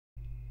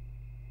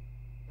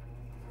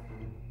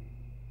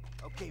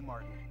Okay,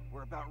 Martin,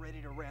 we're about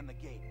ready to ram the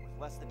gate, with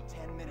less than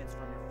 10 minutes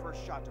from your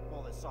first shot to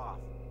pull this off.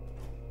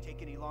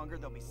 Take any longer,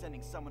 they'll be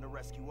sending someone to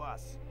rescue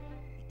us.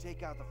 You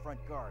take out the front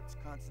guards,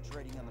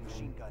 concentrating on the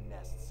machine gun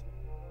nests.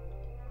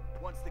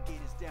 Once the gate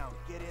is down,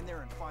 get in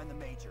there and find the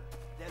Major.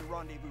 Then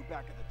rendezvous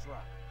back at the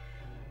truck.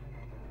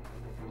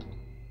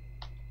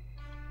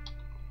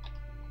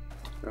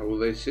 How will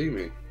they see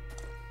me?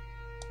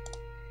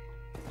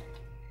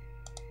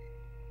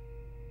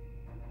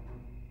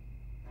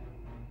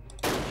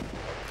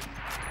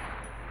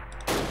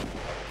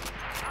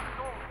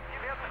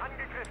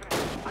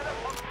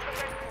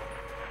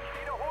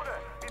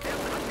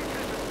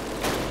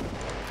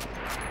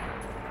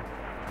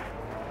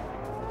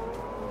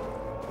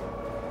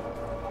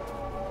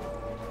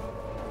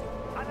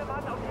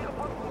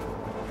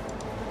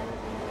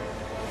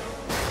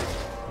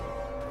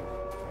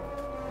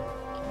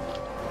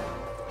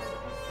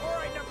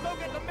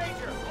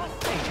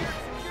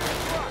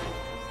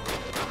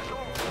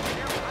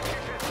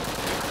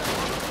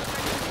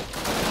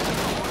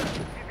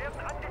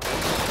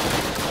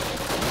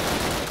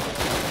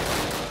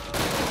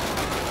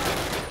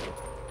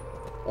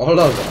 All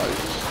of that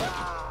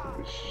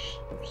is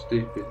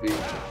stupidly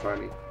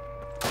funny.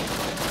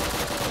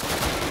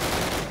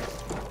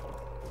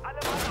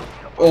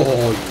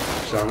 Oh, you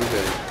son of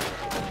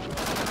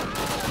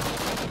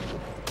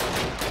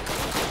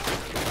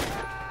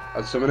a...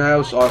 And someone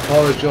else, I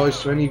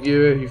apologise to any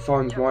viewer who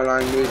finds my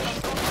language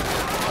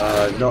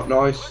not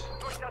nice.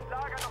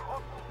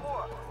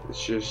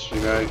 It's just,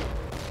 you know...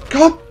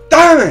 God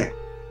damn it!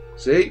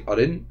 See, I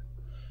didn't.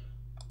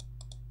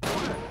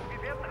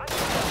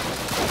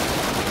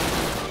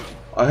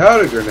 I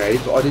heard a grenade,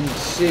 but I didn't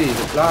see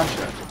the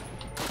flasher.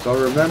 So I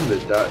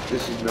remembered that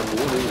this is number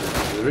one, isn't it?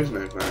 So there is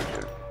no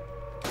flasher.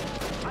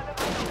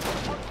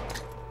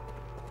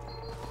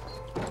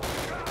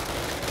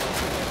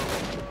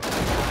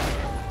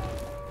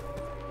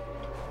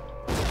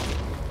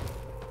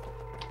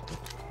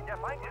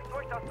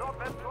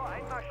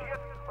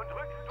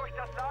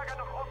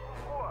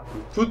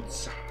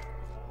 Putz.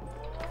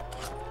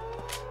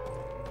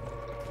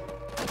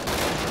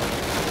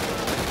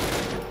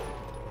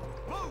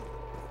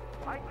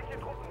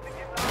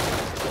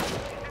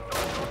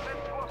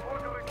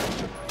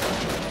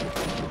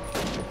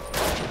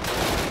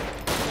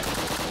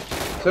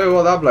 Tell you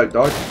what, that bloke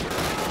died.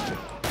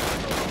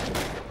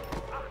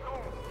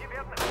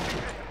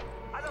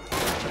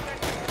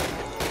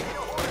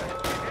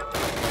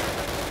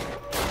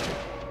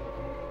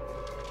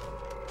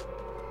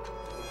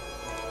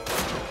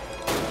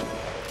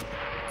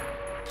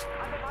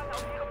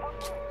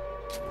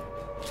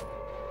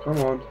 Come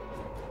on.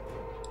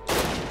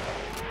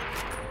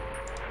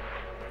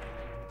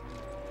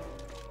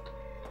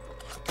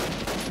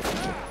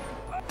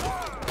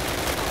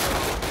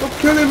 Stop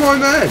killing my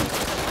man!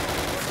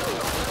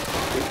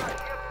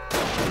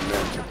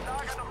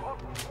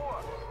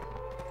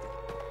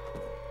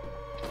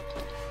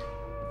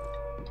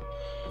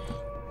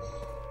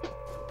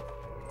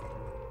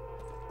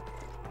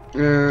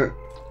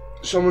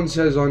 Someone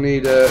says I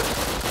need a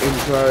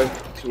intro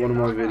to one of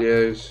my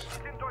videos.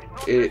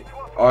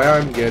 I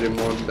am getting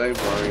one, don't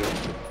worry.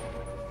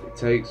 It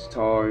takes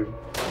time.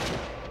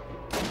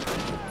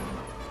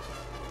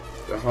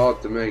 They're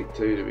hard to make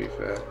too, to be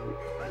fair.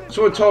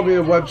 Someone told me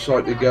a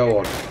website to go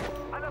on.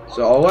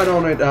 So I went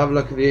on it to have a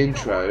look at the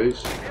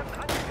intros.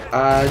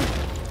 And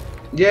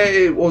yeah,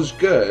 it was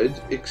good,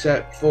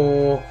 except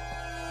for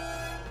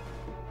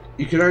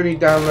you can only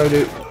download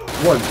it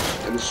once.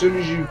 And as soon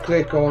as you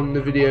click on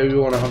the video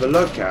you want to have a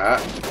look at,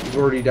 you've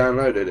already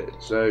downloaded it.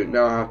 So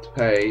now I have to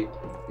pay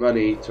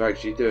money to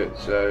actually do it.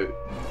 So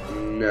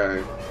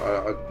no,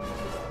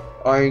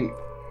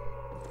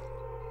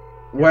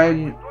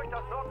 when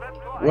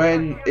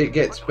it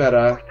gets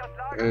better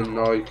and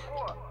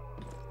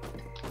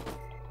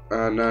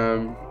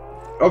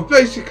I've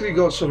basically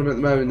got someone at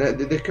the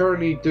moment. They're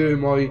currently doing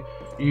my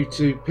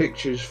YouTube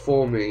pictures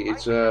for me.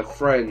 It's a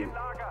friend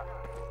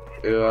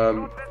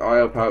who I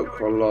help out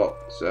quite a lot,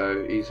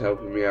 so he's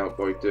helping me out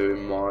by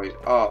doing my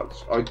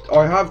arts.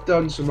 I have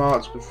done some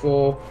arts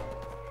before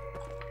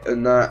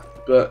and that,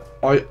 but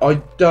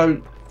I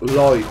don't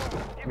like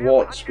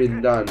what's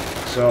been done,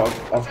 so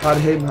I've had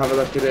him have a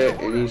look at it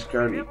and he's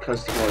currently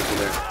customizing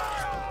it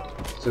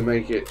to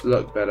make it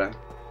look better,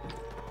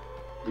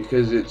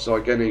 because it's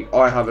like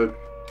I have an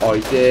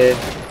idea,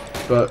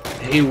 but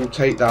he will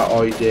take that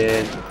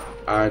idea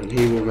and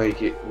he will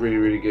make it really,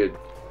 really good.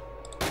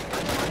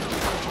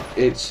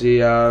 It's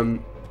the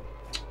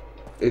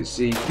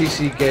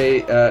PC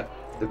gate, the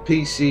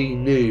PC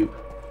noob.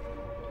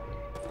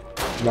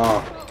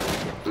 Mark,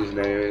 his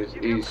name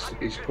is.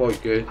 He's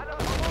quite good.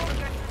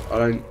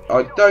 I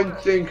don't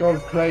think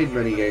I've played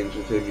many games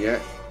with him yet.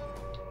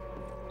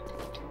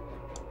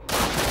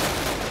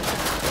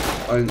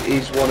 And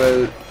he's one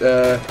of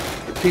the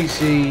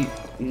PC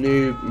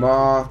noob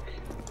Mark.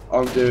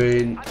 I'm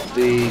doing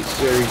the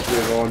series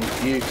with on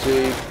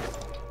YouTube.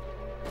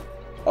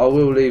 I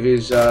will leave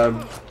his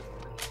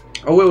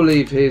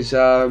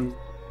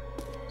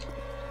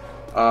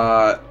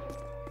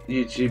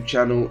YouTube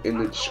channel in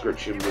the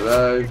description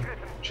below.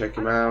 Check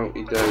him out.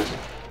 He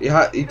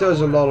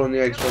does a lot on the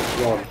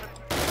Xbox One.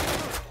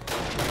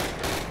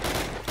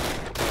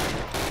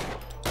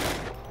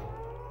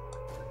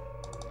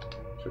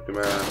 Check him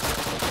out.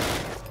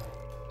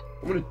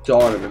 I'm gonna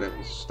die in a minute.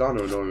 It's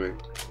starting to annoy me.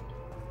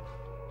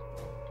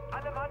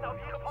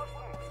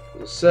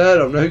 As I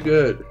said, I'm no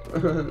good.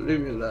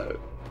 Leave me alone.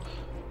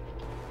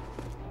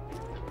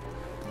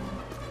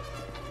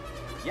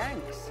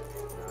 Yanks!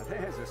 Now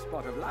there's a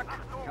spot of luck.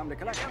 Come to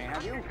collect me,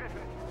 have you?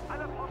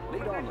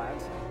 Lead on,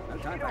 lads. No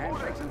time for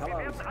handshakes and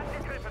hellos.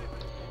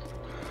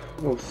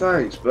 Well,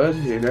 thanks, bud.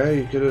 You know,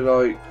 you could have,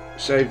 like,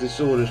 saved us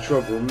all the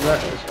trouble and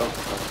let us. Oh,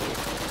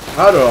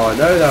 how do I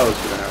know that was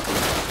going to happen?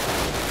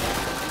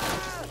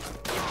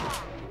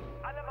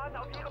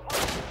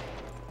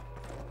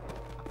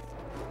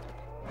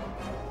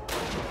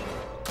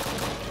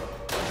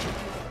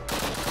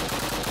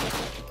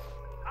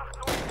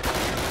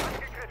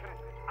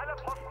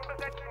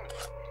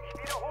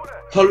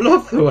 I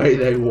love the way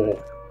they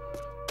walk.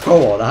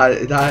 Come on, that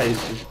is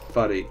just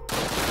funny.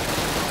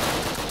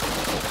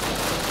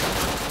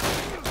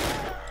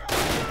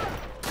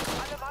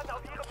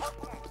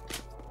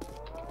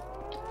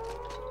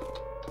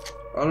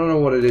 I don't know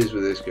what it is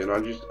with this gun. I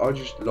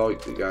just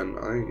like the gun.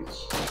 I think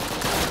it's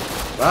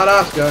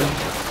badass gun.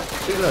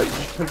 See, look, you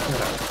just poke your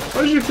head out.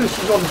 Imagine if this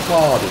was on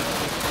hard.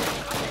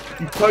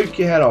 You poke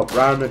your head up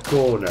round the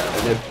corner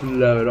and then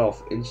blow it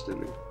off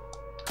instantly.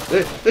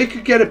 They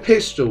could get a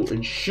pistol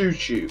and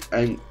shoot you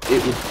and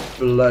it would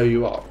blow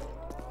you up.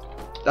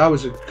 That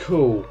was a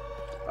cool.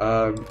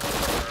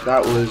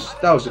 That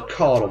was a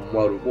card on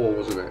World of War,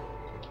 wasn't it?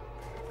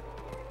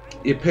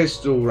 Your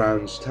pistol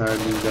rounds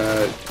turned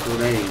into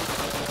grenades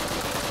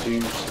to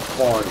use to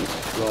fire and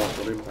blow off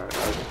on impact.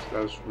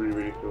 That was really,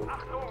 really cool.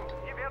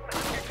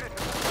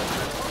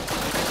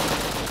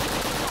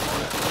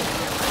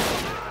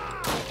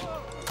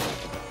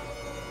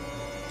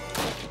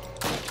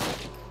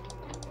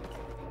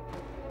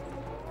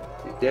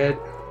 Dead.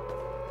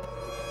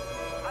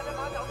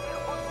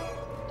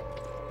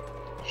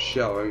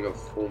 Shit, I've only got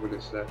 4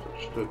 minutes left.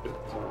 I should have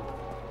got time.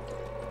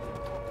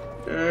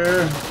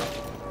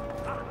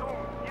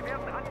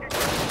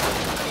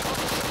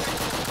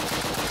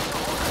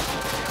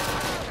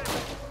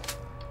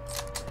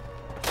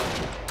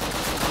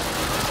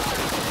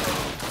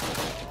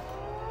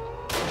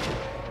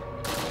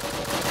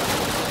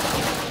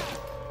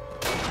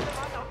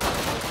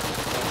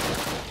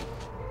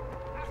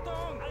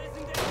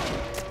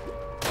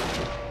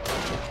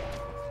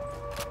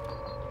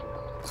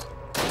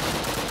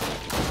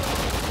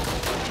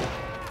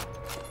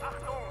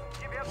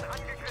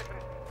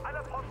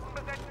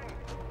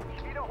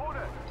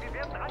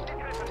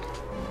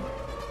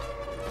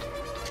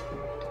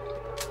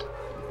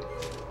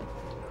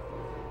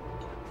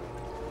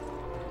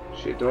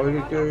 Shit, do I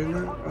go in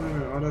there?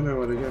 I don't know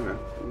where to go now.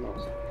 I'm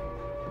lost.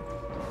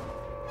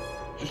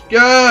 Just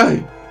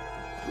go!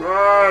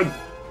 Run!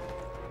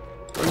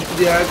 Run to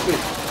the exit!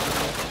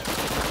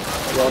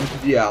 Run to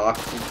the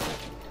exit.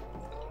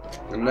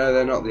 And no,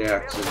 they're not the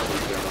exits.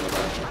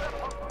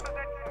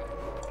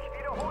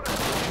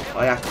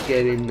 I have to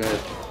get in there.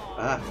 I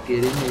have to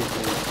get in there.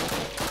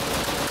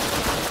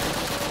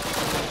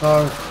 I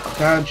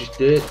can't just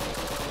do it. I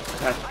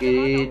have to get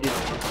in.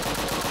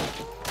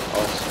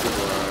 I'll skip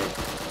around.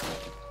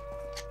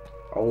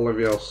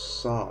 Olivia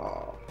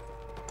saw.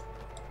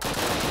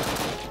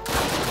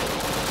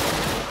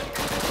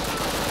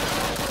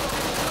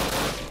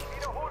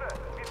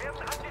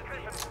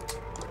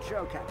 Good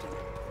show, Captain.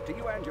 To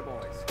you and your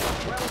boys.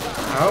 Well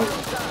done. How?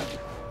 Well done.